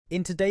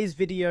In today's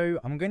video,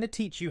 I'm going to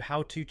teach you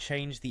how to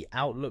change the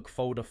Outlook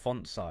folder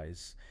font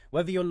size,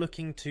 whether you're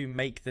looking to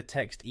make the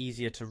text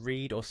easier to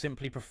read or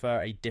simply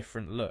prefer a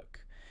different look.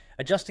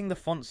 Adjusting the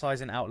font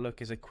size in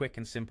Outlook is a quick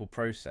and simple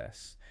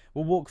process.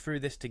 We'll walk through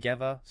this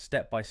together,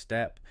 step by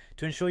step,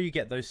 to ensure you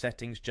get those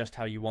settings just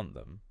how you want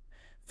them.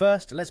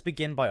 First, let's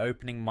begin by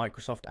opening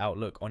Microsoft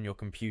Outlook on your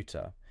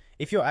computer.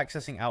 If you're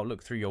accessing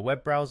Outlook through your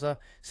web browser,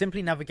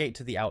 simply navigate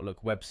to the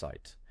Outlook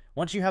website.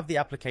 Once you have the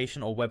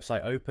application or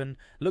website open,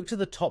 look to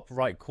the top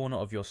right corner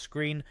of your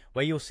screen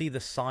where you'll see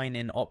the sign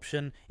in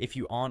option if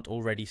you aren't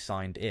already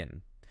signed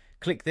in.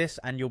 Click this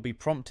and you'll be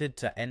prompted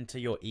to enter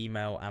your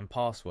email and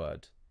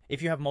password.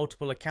 If you have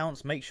multiple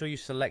accounts, make sure you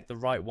select the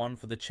right one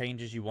for the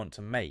changes you want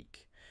to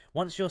make.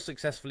 Once you're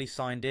successfully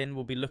signed in,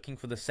 we'll be looking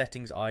for the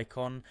settings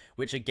icon,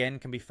 which again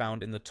can be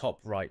found in the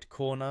top right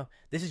corner.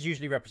 This is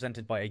usually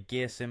represented by a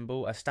gear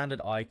symbol, a standard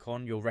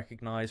icon you'll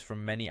recognize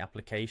from many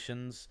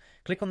applications.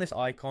 Click on this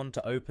icon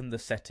to open the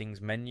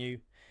settings menu.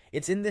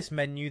 It's in this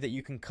menu that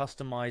you can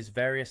customize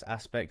various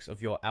aspects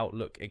of your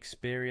Outlook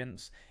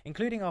experience,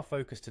 including our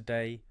focus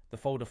today, the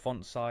folder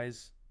font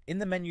size. In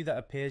the menu that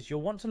appears,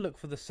 you'll want to look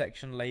for the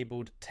section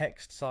labelled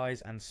text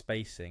size and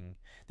spacing.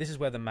 This is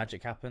where the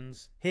magic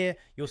happens. Here,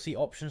 you'll see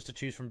options to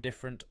choose from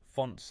different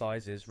font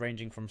sizes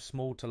ranging from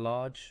small to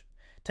large.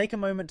 Take a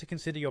moment to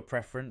consider your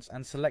preference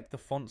and select the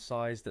font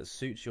size that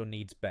suits your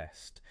needs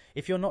best.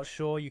 If you're not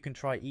sure, you can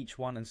try each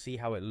one and see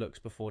how it looks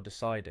before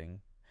deciding.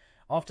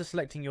 After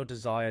selecting your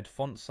desired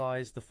font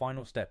size, the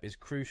final step is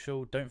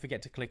crucial. Don't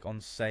forget to click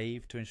on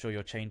Save to ensure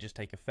your changes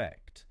take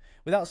effect.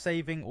 Without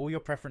saving, all your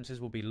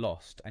preferences will be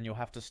lost and you'll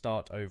have to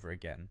start over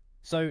again.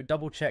 So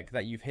double check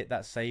that you've hit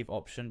that save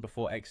option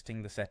before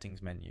exiting the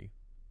settings menu.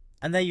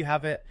 And there you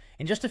have it.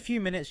 In just a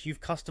few minutes, you've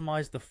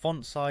customized the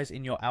font size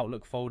in your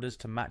Outlook folders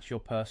to match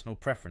your personal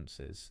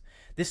preferences.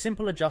 This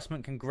simple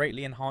adjustment can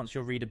greatly enhance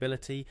your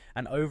readability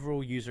and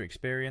overall user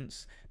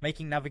experience,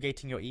 making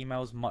navigating your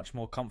emails much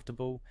more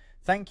comfortable.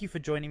 Thank you for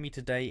joining me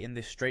today in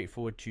this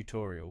straightforward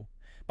tutorial.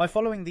 By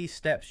following these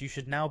steps, you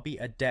should now be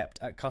adept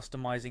at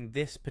customizing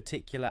this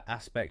particular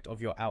aspect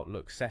of your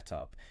Outlook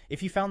setup.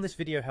 If you found this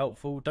video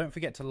helpful, don't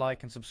forget to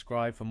like and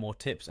subscribe for more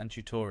tips and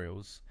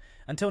tutorials.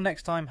 Until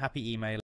next time, happy emailing.